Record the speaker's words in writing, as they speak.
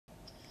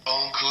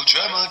Uncle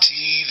Drummer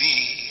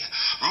TV.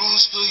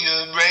 Rules for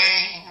your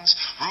brains,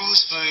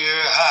 rules for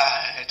your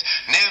heart.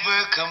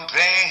 Never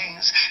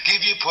complains,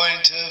 give you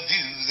point of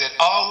view that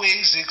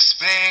always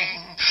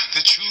explain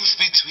the truth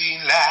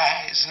between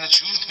lies and the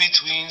truth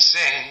between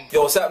saying.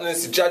 Yo, what's happening?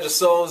 It's the Judge of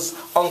Souls,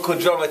 Uncle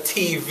Drummer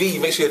TV.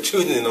 Make sure you're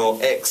tuning in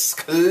on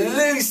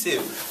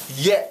exclusive.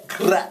 Yeah,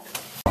 crap.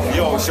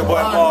 Yo, it's your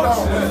boy Marks.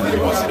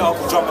 You're watching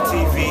Uncle Drummer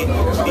TV.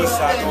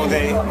 Eastside all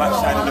day, Matt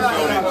Shine in the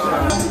building.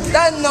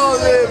 Don't know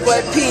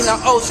boy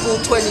Peanut, old school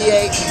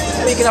 28.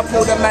 Picking up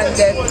all the man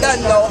there.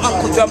 Don't know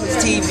Uncle Drummer's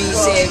TV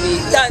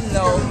series. Don't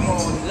know.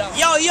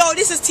 Yo,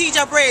 this is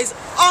TJ Braze,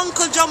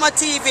 Uncle Drummer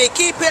TV.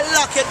 Keep it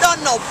locked. You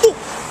don't know. Boom.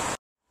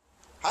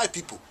 Hi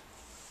people,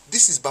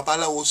 this is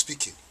Babalawo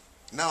speaking.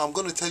 Now I'm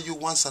going to tell you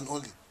once and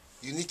only.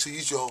 You need to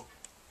use your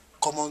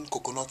common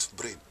coconut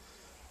brain.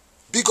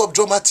 Big up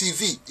Drummer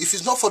TV. If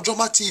it's not for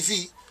Drummer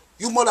TV,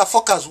 you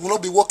motherfuckers will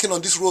not be walking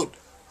on this road.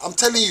 I'm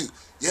telling you,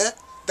 yeah?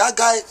 That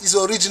guy is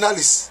an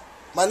originalist.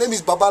 My name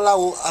is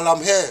Babalawo and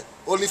I'm here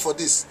only for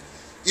this.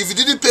 If you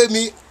didn't pay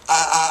me,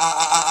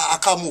 I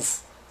can't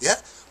move, yeah?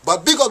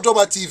 But big up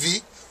Drummer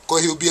TV,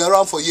 because he'll be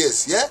around for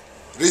years, yeah?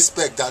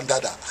 Respect and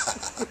dada.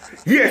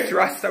 Yes,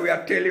 Rasta, we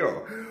are tell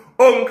you.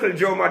 Uncle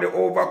Drummer the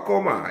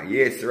overcomer.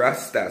 Yes,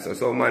 Rasta. So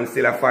some man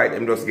still a fight,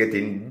 them just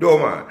getting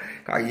dumber.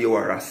 Cause you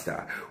are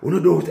Rasta.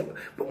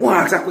 But one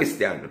ask a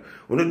question.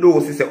 Uno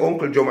do say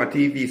Uncle Drummer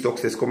TV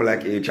success come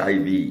like HIV.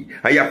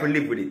 And you have to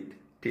live with it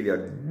till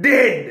you're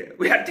dead.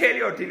 We are tell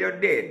you till you're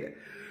dead.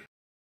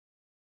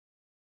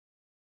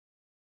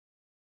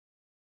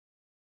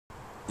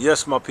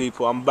 Yes, my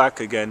people, I'm back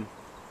again.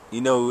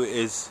 You know who it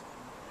is.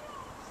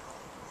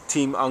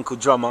 Team Uncle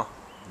Drummer,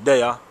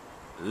 there,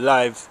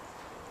 live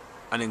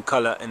and in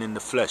colour and in the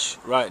flesh.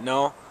 Right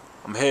now,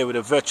 I'm here with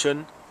a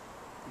veteran,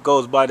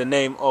 goes by the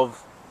name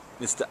of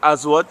Mr.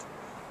 Aswad,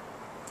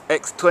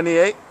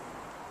 X28.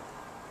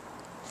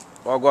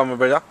 Well, go on, my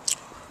brother.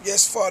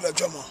 Yes, Father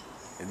Drummer.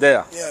 You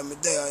there? Yeah, I'm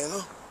there, you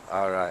know.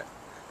 Alright.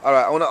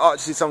 Alright, I want to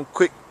ask you some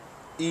quick,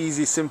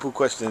 easy, simple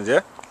questions,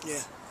 yeah?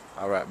 Yeah.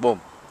 Alright,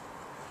 boom.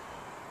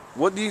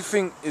 What do you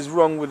think is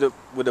wrong with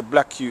the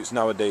black youths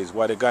nowadays?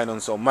 Why they're going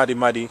on so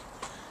maddy,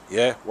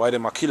 yeah? Why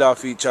them a kill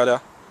off each other,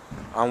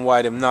 and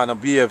why them not a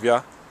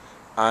behaviour,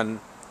 and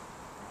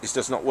it's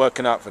just not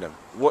working out for them?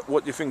 What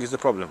do you think is the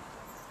problem?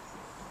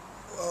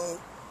 Well,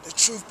 the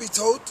truth be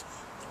told,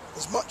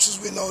 as much as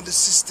we know the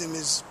system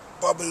is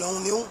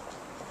Babylonian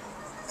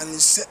and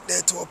is set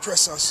there to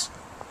oppress us,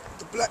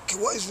 the black,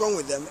 what is wrong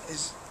with them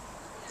is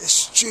they're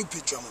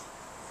stupid, Drummer.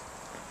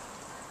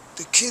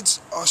 The kids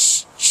are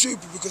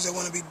stupid because they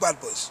want to be bad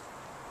boys.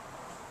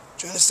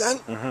 Do you understand?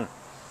 Mm-hmm.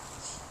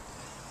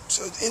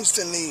 So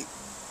instantly,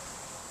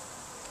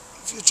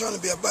 if you're trying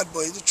to be a bad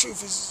boy, the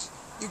truth is,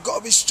 you've got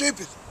to be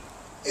stupid.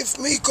 If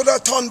me could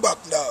have turned back,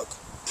 dog,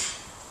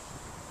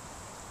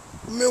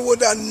 me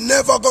would have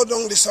never go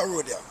down this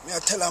road here. Me I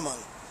tell a man.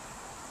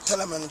 Tell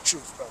a man the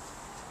truth, bro.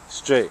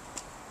 Straight.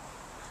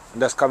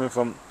 And that's coming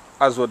from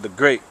Aswad the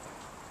Great.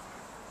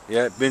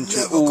 Yeah, been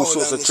through Never all go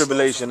sorts down of this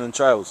tribulation road, and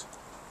trials.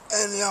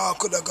 Anyhow, I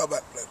could have got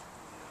back, blood.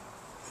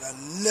 But I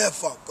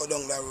never go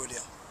down that road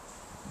here.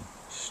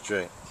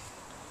 Straight.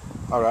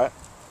 Alright.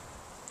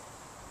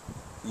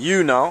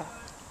 You now,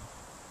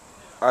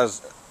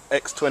 as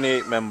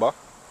X28 member,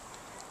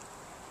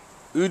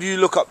 who do you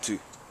look up to?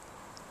 You.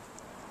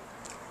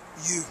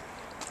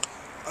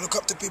 I look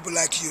up to people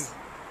like you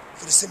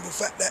for the simple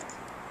fact that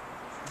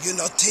you're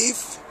not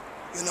thief,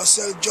 you not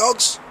sell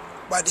drugs.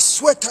 By the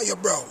sweat of your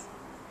brow,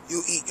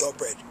 you eat your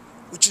bread,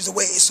 which is the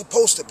way it's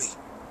supposed to be.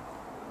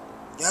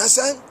 You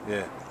understand?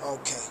 Yeah.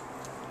 Okay.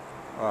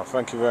 Oh,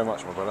 thank you very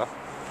much, my brother.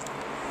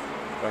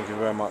 Thank you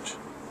very much.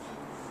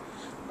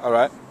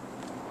 Alright.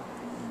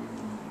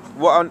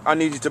 What I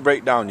need you to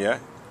break down, yeah?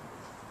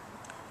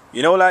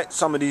 You know, like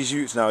some of these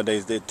youths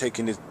nowadays, they're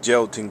taking this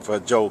jail thing for a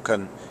joke,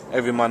 and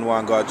every man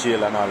want to go to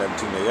jail and all them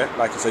things, yeah?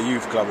 Like it's a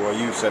youth club or a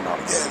youth centre.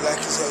 Yeah, like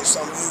it's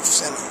some youth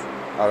centre.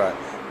 Alright.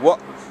 What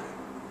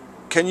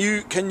can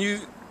you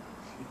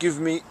give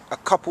me a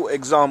couple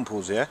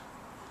examples, yeah,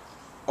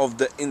 of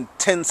the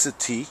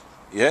intensity,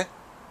 yeah,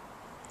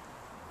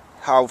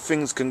 how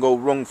things can go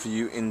wrong for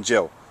you in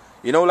jail?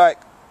 You know,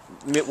 like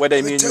where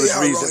they mean you was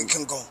reason. Wrong it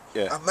can go.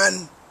 Yeah. A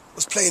man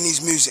was playing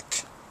his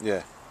music.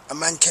 Yeah. A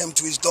man came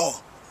to his door,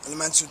 and the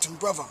man said to him,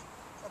 "Brother,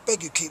 I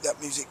beg you keep that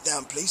music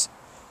down, please.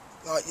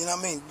 Like, you know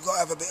what I mean? You got to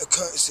have a bit of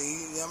courtesy.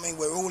 You know what I mean?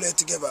 We're all here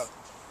together."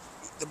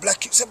 The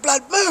black youth said,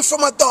 "Blood, move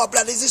from my door,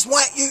 blood. Is this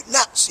white youth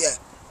nuts?" Yeah.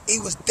 He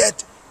was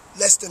dead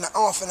less than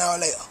half an hour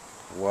later.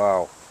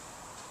 Wow.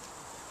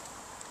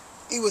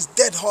 He was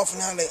dead half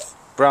an hour later.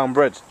 Brown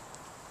bread.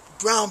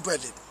 Brown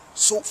breaded,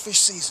 saltfish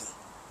season,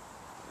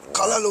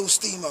 Callaloo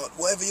steam out,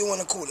 whatever you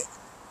want to call it.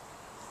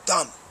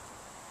 Done.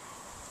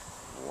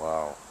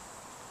 Wow.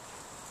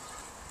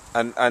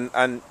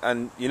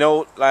 And you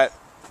know, like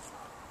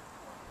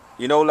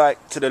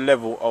to the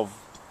level of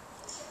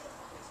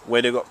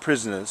where they got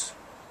prisoners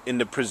in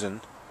the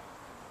prison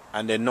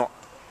and they're not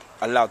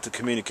allowed to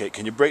communicate.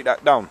 Can you break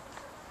that down?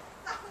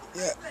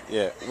 Yeah.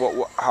 Yeah.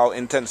 What how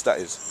intense that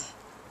is?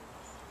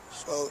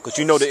 Because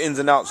you know the ins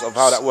and outs of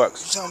how that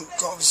works.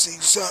 Obviously,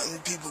 certain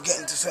people get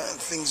into certain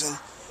things, and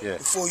Yeah.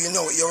 before you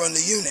know it, you're on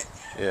the unit.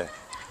 Yeah.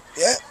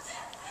 Yeah?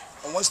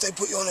 And once they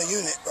put you on a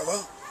unit,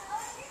 brother,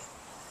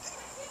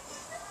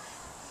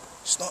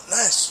 it's not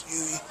nice.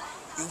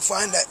 You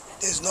find that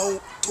there's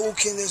no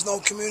talking, there's no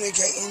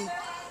communicating,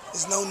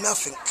 there's no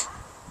nothing.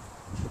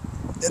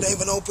 They don't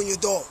even open your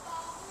door.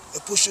 They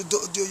push your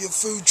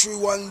food through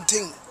one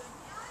thing.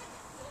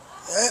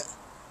 Yeah?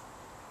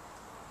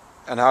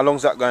 And how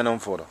long's that going on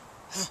for, though?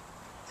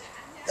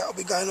 That'll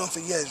be going on for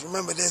years.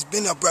 Remember, there's a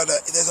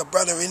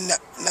brother in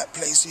that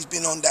place. He's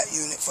been on that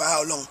unit for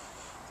how long?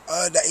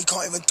 That he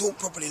can't even talk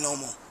properly no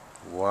more.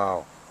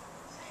 Wow.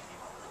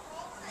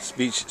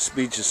 Speech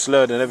is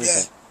slurred and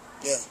everything.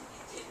 Yeah.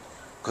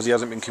 Because he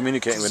hasn't been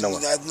communicating with no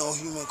one. He had no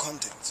human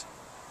contact.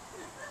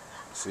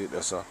 See,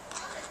 that's all.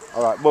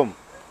 All right, boom.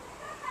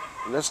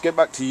 Let's get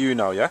back to you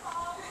now, yeah?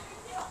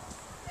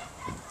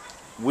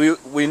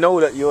 We know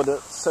that you're the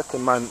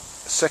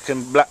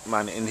second black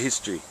man in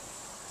history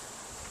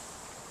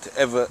to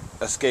ever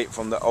escape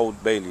from the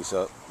Old Bailey.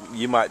 So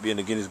you might be in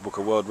the Guinness Book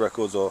of World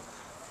Records, or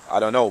I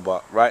don't know,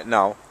 but right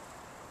now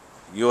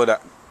you're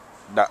that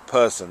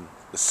person,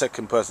 the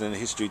second person in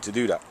history to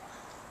do that.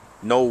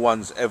 No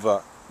one's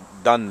ever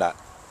done that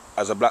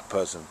as a black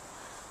person.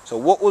 So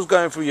what was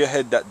going through your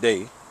head that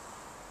day?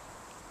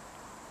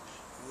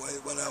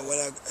 When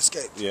I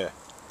escaped? Yeah.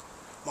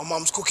 My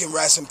mum's cooking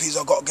rice and peas.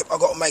 I got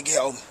to make it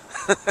home.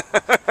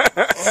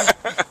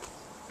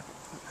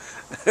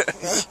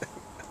 Yeah?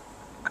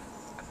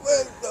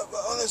 Well,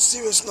 on a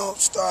serious note,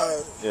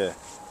 Star. Yeah.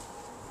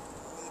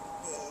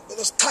 But I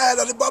was tired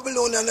of the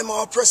Babylonian and them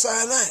oppressor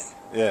and I.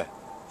 Yeah.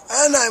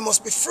 And I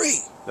must be free.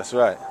 That's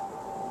right.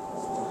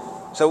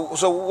 So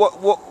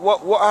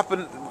what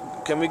happened?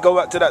 Can we go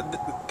back to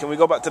that? Can we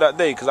go back to that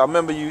day? Because I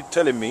remember you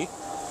telling me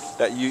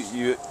that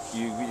you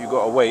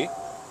got away,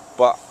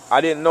 but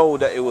I didn't know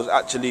that it was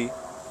actually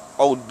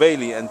Old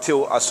Bailey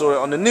until I saw it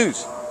on the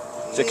news.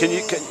 So can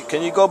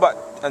you go back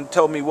and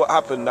tell me what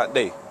happened that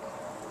day?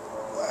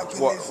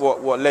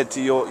 What led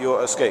to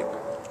your escape?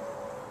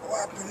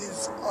 What happened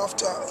is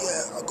after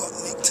I got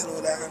nicked and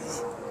all that, and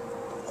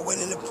I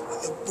went in. They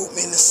brought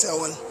me in the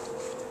cell, and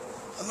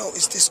I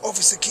noticed this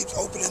officer keeps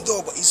opening the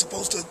door, but he's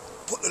supposed to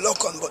put the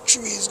lock on. But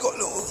true, he's got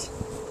little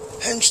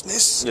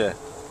henchness. Yeah.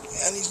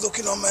 And he's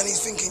looking on, man.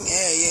 He's thinking,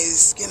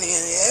 he's skinny,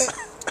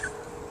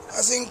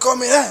 I seen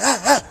coming,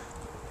 yeah.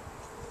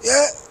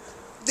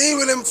 Deal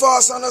with him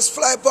fast, and just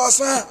fly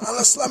past, and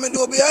I slam the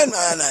door behind,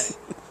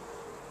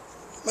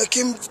 Make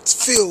him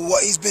feel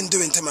what he's been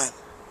doing to man.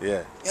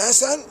 Yeah. You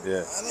understand?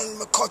 Yeah. And then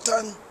my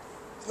cotton,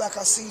 like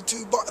I see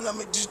two buttons, I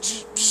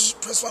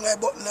press one of that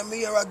button, and me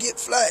here I get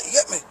fly. You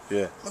get me?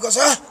 Yeah. Because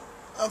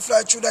I'm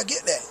fly through that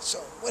get there.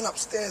 So went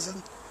upstairs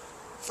and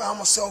found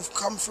myself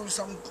come through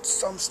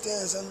some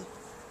stairs, and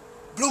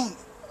bloom,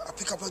 I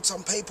pick up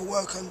some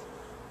paperwork, and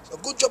it's a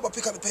good job I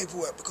pick up the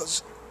paperwork,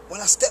 because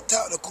when I stepped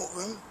out of the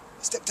courtroom,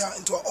 I stepped out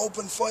into an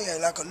open foyer,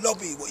 like a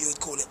lobby, what you would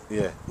call it.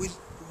 Yeah. With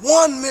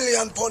 1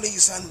 million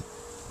police and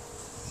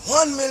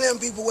 1 million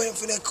people waiting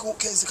for their court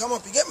case to come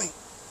up, you get me?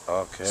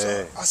 Okay.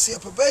 So I see a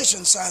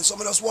probation sign, so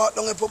I just walked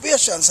down a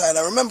probation sign.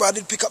 I remember I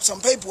did pick up some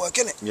paperwork,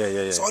 innit?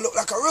 Yeah. So I look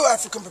like a real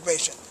African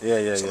probation.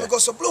 Yeah. So I go,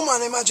 so Blue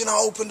Man, imagine I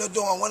opened the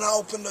door, and when I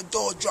opened the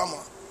door, drummer,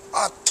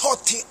 a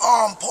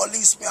 30-armed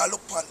police me I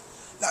look upon.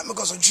 Like,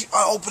 because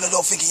I open the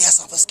door thinking,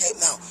 yes, I've escaped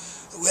now.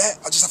 Yeah,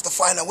 I just have to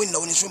find a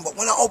window in this room. But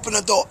when I open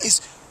the door, it's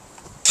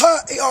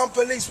 30 armed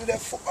police with their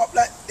foot up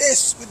like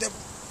this, with their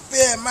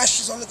bare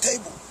mashes on the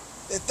table.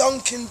 They're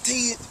dunking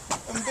tea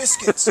and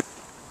biscuits.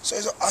 So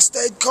I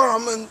stayed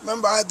calm, and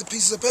remember I had the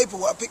pieces of paper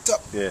what I picked up.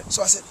 Yeah.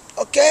 So I said,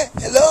 okay,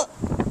 hello.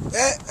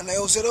 Yeah, and they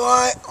all said, all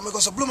right. I'm going to go,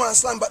 so Blue Man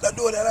slam back that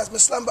door there. As me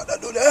slam back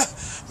that door there,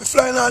 me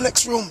fly in our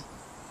next room.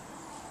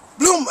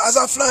 Bloom, as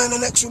I fly in the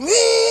next room,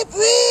 weep,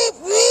 weep,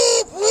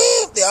 weep,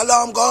 weep, the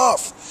alarm go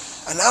off.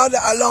 And how the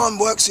alarm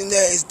works in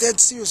there is dead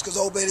serious, because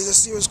Old Bailey is a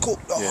serious court.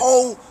 The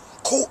whole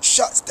court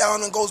shuts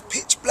down and goes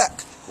pitch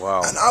black.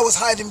 Wow. And I was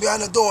hiding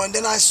behind the door, and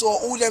then I saw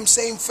all them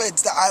same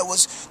feds that I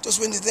was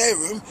just in their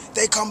room.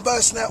 They come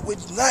bursting out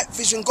with night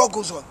vision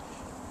goggles on.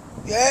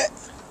 Yeah?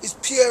 It's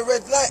pure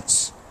red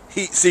lights.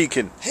 Heat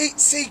seeking. Heat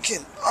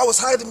seeking. I was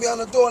hiding behind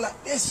the door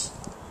like this.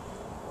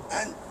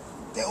 And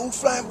they're all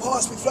flying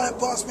past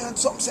me, and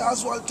something said,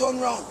 Aswad, turn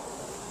round.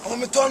 And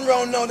when we turn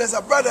round now, there's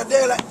a brother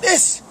there like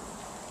this.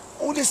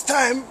 All this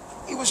time,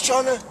 he was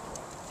trying to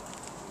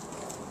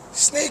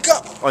sneak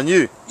up. On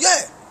you?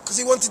 Yeah, because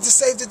he wanted to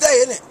save the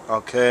day, innit?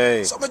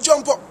 Okay. So I'm going to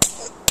jump up.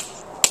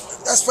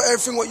 That's for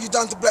everything what you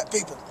done to black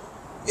people.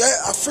 Yeah,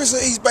 I frizzle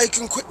his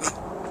bacon quickly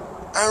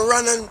and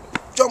run and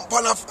jump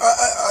on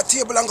a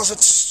table and go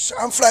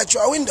and fly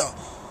through a window.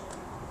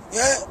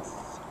 Yeah,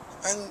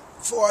 and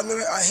before I knew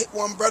it, I hit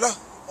one brother,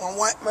 one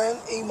white man.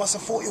 He must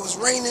have thought it was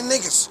raining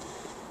niggas.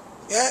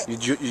 Yeah.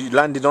 You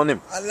landed on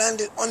him? I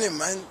landed on him,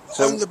 man.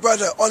 So, on the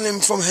brother, on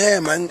him from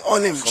here, man.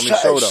 On him. From his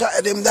shoulder?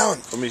 Shutted him down.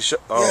 From his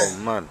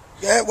man.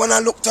 Yeah, when I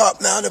looked up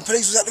now, the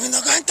police was at the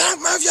window going,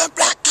 don't move, you're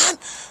black, cunt.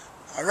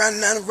 I ran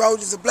down the road,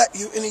 there's a black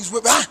youth in his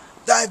whip,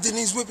 dived in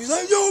his whip, he's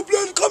like, yo,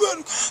 blood, come here.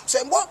 I'm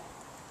saying, what?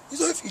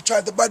 He's like, he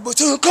tried the bad boy,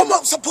 come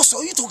up, suppose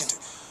who you talking to?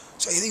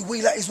 So he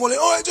wheel out his wallet,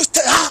 oh, just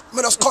take,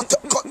 man, I just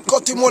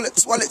cut him wallet,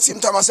 same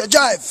time, I said,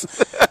 drive.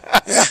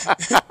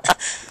 Yeah.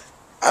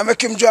 I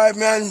make him drive,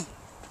 man.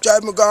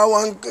 Drive me go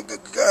one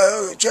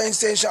train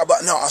station.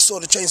 But no, I saw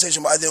the train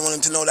station, but I didn't want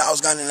him to know that I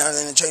was going in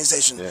the train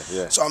station.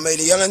 Yeah. So I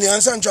made a yell and the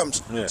understand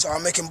jumps. Yeah. So I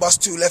make him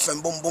bust 2 left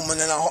and boom, boom, and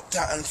then I hopped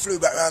out and flew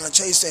back around the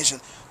train station.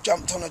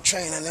 Jumped on a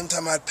train, and them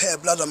time I had a pair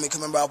of blood on me. Cause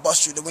remember I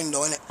bust through the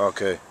window, innit?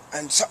 Okay.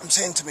 And something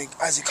saying to me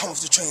as he come off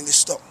the train, this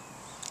stop.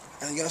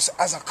 And you know, so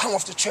as I come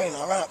off the train,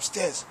 I ran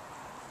upstairs.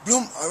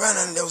 Bloom, I ran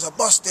and there was a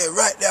bus there,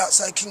 right there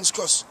outside King's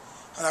Cross,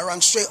 and I ran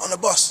straight on the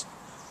bus.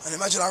 And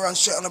imagine I ran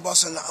straight on the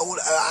bus and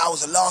I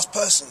was the last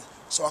person.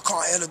 So I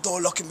can't hear the door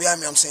locking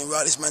behind me. I'm saying,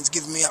 right, this man's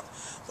giving me up.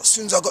 But as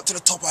soon as I got to the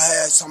top, I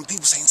heard some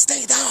people saying,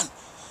 stay down.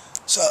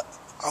 So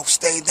I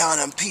stayed down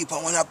and peep.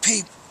 And when I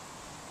peep,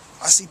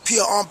 I see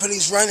pure armed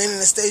police running in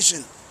the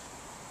station.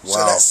 Wow. So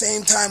that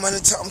same time when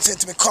I'm saying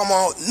to me, come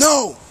out,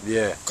 no.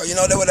 Yeah. Because you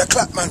know they were the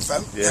clap man,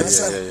 fam. Yeah.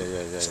 So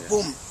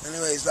boom.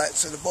 Anyways, like,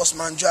 so the boss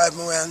man drive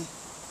me around.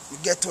 We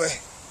get to it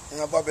in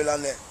a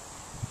Babylon there.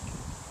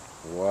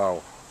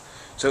 Wow.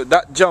 So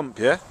that jump,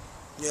 yeah?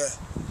 Yeah.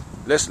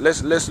 Let's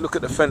look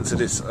at the fence of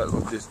this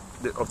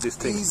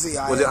thing. Easy.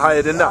 Was it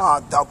higher than that? Ah,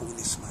 double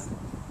this, man.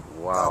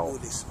 Wow. Double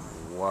this,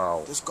 man.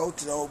 Wow. Just go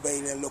to the Old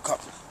Bailey and look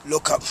up,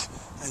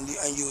 and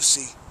you'll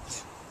see.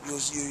 You'll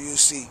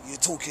see. You're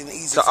talking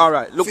easy. So all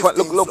right, look on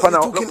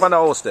the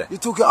house there. You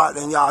took it out,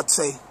 then yeah, I'd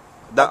say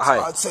that high.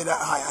 I'd say that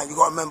high, and you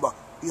got to remember,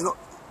 you're not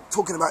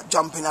talking about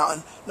jumping out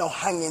and no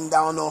hanging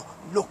down or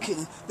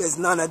looking. There's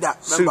none of that.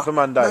 Remember,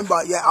 Superman dive.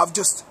 Remember, yeah,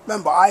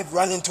 I've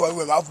run into a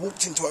room. I've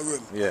walked into a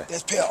room. Yeah.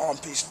 There's pair of arm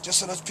pieces. Just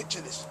so let's picture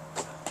this.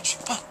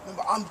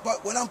 Remember,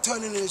 when I'm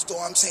turning in this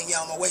door, I'm saying,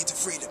 yeah, I'm away to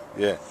freedom.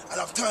 Yeah.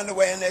 And I've turned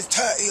away, and there's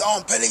 30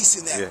 armed police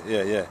in there.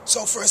 Yeah.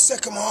 So for a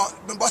second, my heart,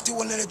 my body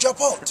wanted to drop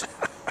out.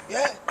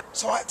 Yeah.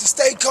 So I had to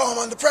stay calm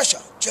under pressure.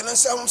 Do you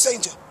understand what I'm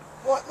saying to you?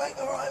 What, mate?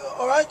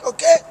 All right,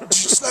 okay.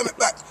 Slam it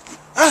back.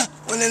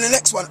 And then the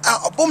next one,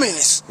 out of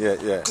bumminess. Yeah.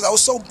 Because I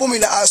was so bummy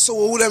that I saw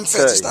all them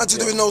feds. Started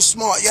doing no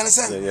smart, you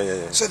understand?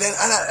 Yeah. So then,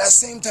 and at the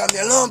same time,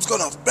 the alarm's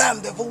gone off.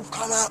 Bam, they've all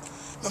come out.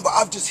 Remember,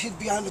 I've just hid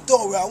behind the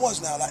door where I was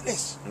now, like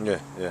this. Yeah.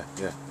 Yeah,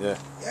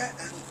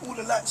 and all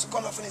the lights have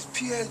gone off, and it's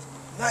pure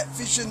night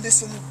vision,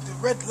 this and the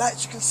red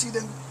lights, you can see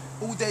them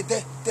all day.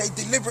 They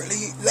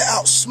deliberately let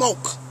out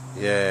smoke.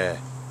 Yeah.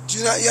 Do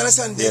you know? You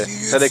understand? Yeah.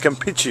 So they can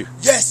pitch you.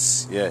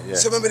 Yes. Yeah.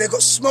 So remember, they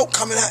got smoke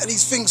coming out of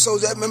these things. So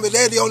that, remember,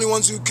 they're the only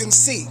ones who can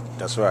see.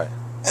 That's right.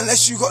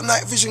 Unless you got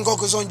night vision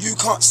goggles on, you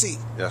can't see.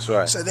 That's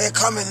right. So they're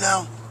coming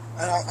now,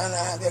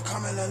 and they're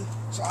coming, and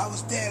so I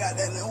was there like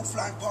that, and they all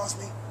flying past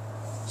me.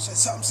 So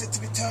something said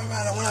to me, turn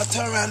around, and when I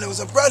turned around, there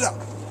was a brother.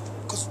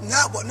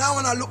 But now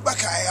when I look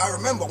back at it, I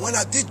remember when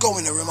I did go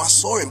in the room, I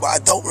saw him, but I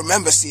don't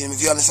remember seeing him,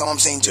 if you understand what I'm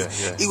saying to you.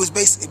 Yeah. He was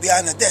basically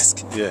behind the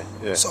desk. Yeah.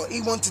 So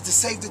he wanted to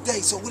save the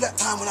day. So all that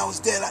time when I was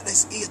there like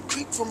this, he had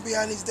creeped from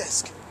behind his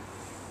desk.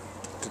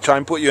 To try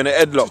and put you in a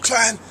headlock. To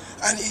try and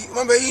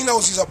remember, he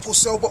knows he's a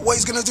pussy, but what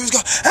he's going to do is go,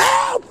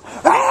 help,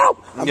 help!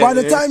 And by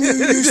the time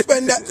you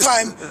spend that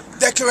time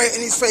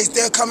decorating his face,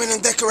 they'll come in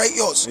and decorate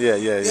yours.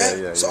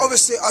 Yeah. So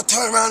obviously, I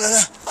turn around and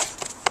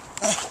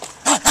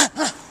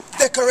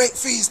decorate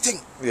for his thing.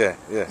 Yeah.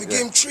 We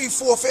give him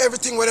 3-4 for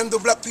everything with them do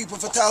black people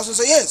for thousands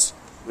of years.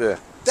 Yeah.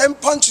 Them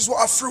punches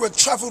what I threw had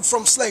travelled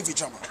from slavery,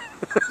 drummer.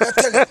 I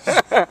tell you.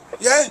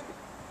 Yeah?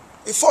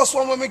 The first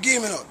one when we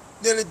gave him,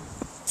 nearly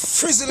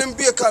frizzling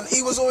bacon,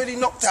 he was already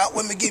knocked out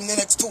when we gave him the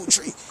next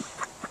 2-3.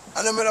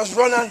 And then when I was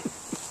running,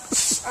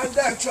 and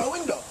down through a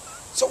window.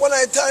 So when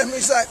I tell him,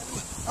 he's like,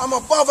 I'm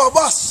above a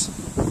bus.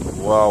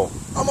 Wow.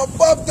 I'm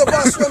above the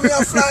bus when me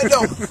I fly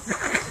down.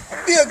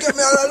 Beer get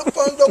me and I look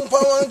down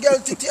upon one girl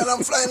titty and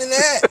I'm flying in the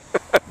air.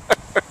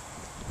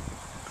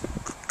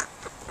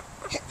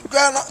 Hit the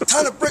ground, a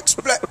ton of bricks,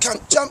 black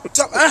can't jump,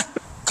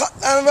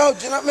 cut down the road,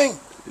 do you know what I mean?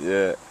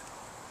 Yeah.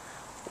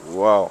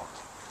 Wow.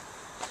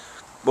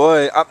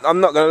 Boy, I'm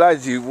not going to lie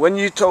to you. When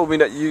you told me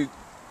that you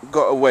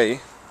got away,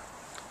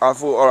 I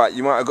thought, all right,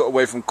 you might have got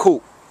away from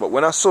court. But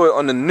when I saw it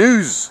on the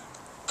news,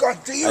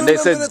 God, do you and they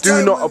said,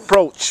 do not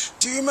approach.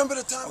 Do you remember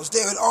the time I was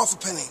there with Arthur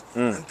Penny?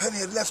 And Penny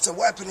had left her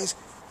wiping his,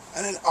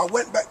 and then I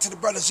went back to the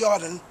brother's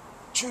yard and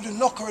through the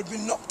knocker had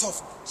been knocked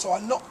off. So I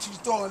knocked his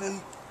door and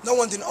then no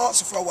one didn't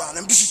answer for a while. And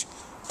then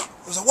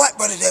there was a white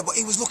brother there, but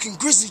he was looking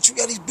grizzly. He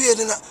had his beard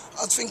and I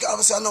was thinking,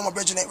 obviously I know my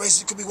brethren ain't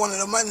racist. It could be one of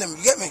them man them,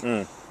 you get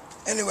me?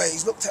 Anyway,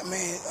 he's looked at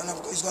me and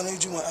he's gone, who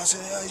do you want? I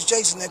said, it's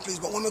Jason there, please.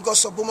 But when we got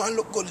so boom and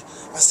look good,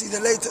 I see the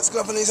latex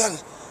glove in his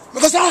hand.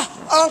 Because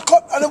I'm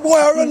cut and the boy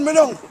I run me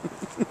down.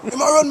 He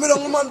might run me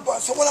down, man. But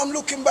so when I'm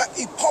looking back,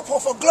 he pop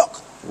off a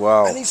Glock.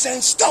 Wow. And he's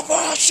saying, stop,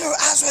 sure,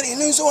 Aswad, he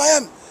knows who I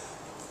am.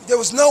 There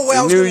was no way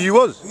I was He knew who you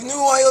was? He knew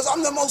who I was.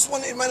 I'm the most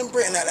wanted man in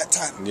Britain at that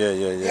time.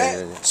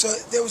 Yeah. So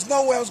there was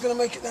no way I was going to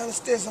make it down the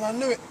stairs, and I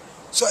knew it.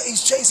 So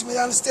he's chasing me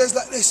down the stairs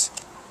like this.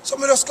 So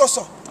me just go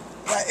so.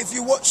 Like if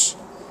you watch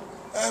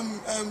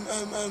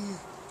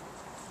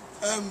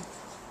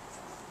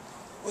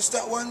What's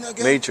that one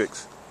again?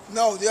 Matrix.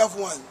 No, the other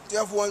one. The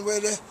other one where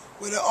they're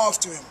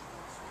after him.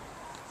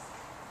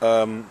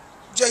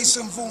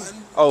 Jason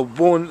Vaughn. Oh,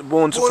 Born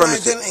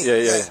Supremacy.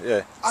 Identity.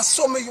 Yeah. I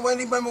saw me when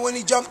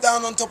he jumped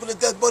down on top of the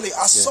dead body.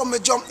 I saw me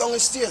jump down the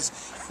stairs.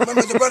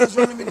 Remember the brothers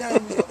running me down.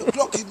 He's got the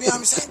clock. He's behind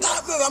me saying,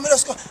 "Don't move, I'm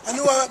let's go." I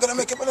knew I wasn't gonna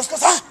make it, but let's go.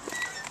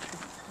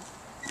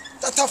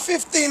 That's a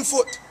 15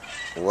 foot.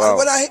 Wow. And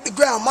when I hit the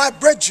ground, my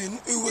brethren,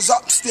 who was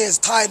upstairs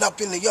tied up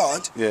in the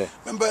yard,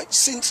 remember,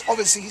 since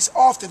obviously he's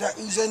after that,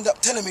 he's ended up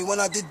telling me when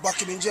I did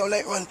buck him in jail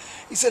later on,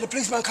 he said, the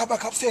policeman come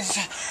back upstairs and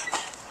said,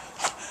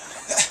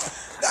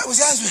 that was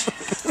Aswad.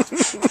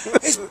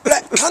 This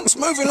black cunt's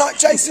moving like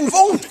Jason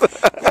Vaughn. To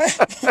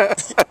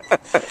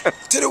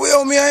the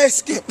wheel, me I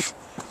escape.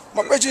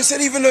 My brethren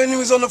said even though he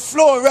was on the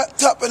floor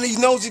wrapped up and he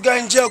knows he's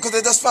going to jail because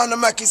they just found the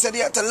Mac, he said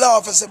he had to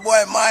laugh. I said,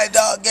 boy, my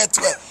dog get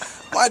to it.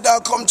 My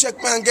dog come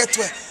check man get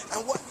to it.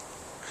 And what?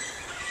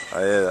 I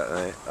hear that,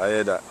 mate. I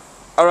hear that.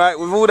 All right,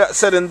 with all that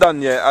said and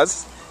done, yeah,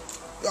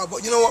 Yeah,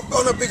 but you know what?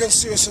 On a big and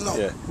serious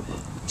note,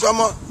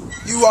 drummer,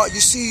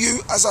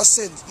 as I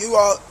said, you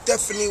are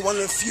definitely one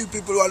of the few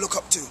people who I look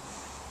up to.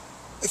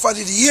 If I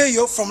did hear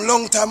you from a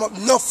long time up,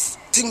 enough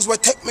things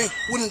would take me,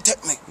 wouldn't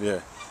take me.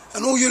 Yeah.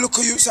 And all you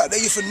local youths out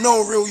there, you for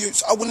no real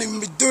youths. I wouldn't even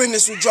be doing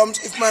this with drums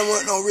if mine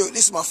weren't no real.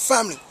 This is my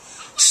family.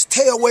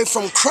 Stay away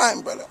from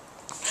crime, brother.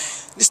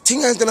 This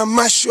thing ain't gonna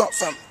mash you up,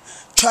 fam.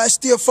 Try to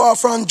stay far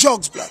from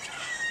drugs, blood.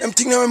 Them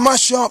things will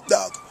mash you up,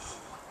 dog.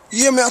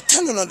 You hear me? I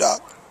tell you, no,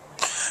 dog.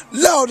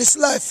 Loud is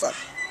life, fam.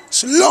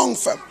 It's long,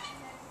 fam.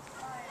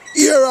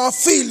 Here I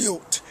feel,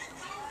 youth.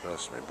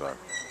 Trust me, blood.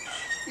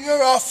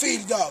 Here I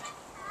feel, dog.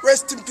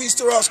 Rest in peace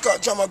to Ross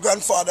Scott, my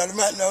grandfather. The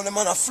man now, the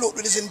man I float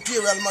with his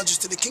imperial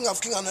majesty, the king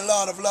of kings and the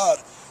lord of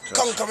lords.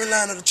 Conquering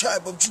line of the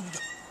tribe of Judah.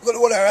 We got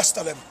all the rest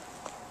of them.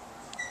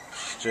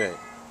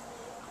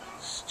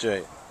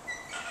 Straight.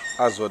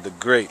 Aswad the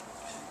Great.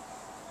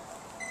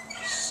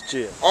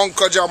 Straight.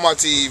 Uncle Jama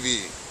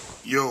TV.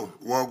 Yo,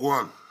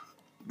 Wagwan.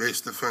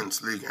 Base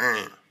Defense League.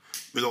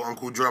 Big up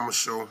Uncle Drama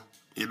Show.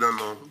 You don't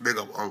know. Big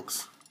up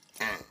Unks.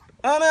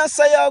 I'm going to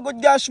say your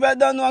good gosh, but I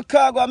don't know a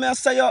cargo. I'm going to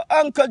say your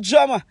Uncle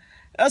Drummer.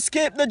 Let's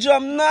keep the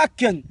drum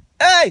knocking.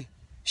 Hey,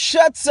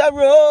 shots a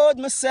road,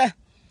 me say.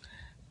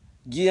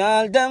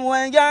 Girl, them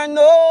when you're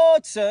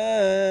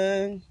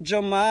nothing.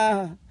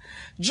 Drummer,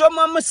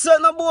 me say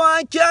no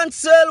boy can't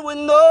sell with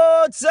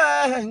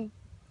nothing.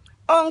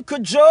 Uncle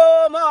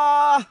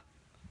Drummer.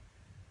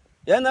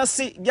 You know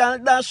see, girl,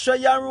 that show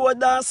your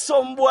road and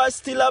some boy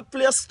still a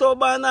play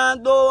stubborn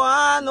and don't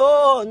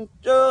want.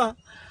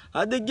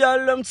 And the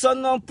girl them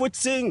son up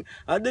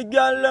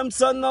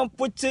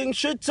putting,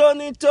 she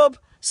turn it up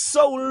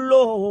so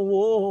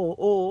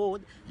low.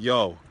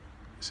 Yo,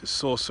 this is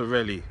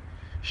Sorcerelli.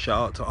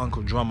 Shout out to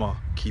Uncle Drummer.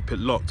 Keep it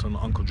locked on the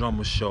Uncle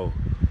Drummer Show.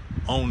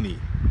 Only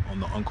on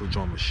the Uncle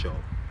Drummer Show.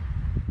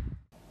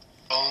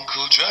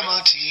 Uncle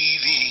Drummer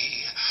TV.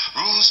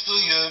 Rules for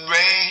your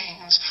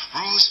brains,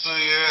 rules for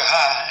your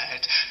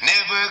heart.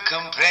 Never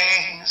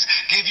complains.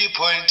 Give you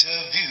point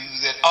of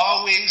view that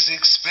always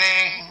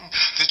explain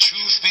the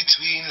truth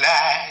between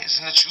lies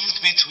and the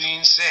truth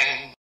between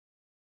saying.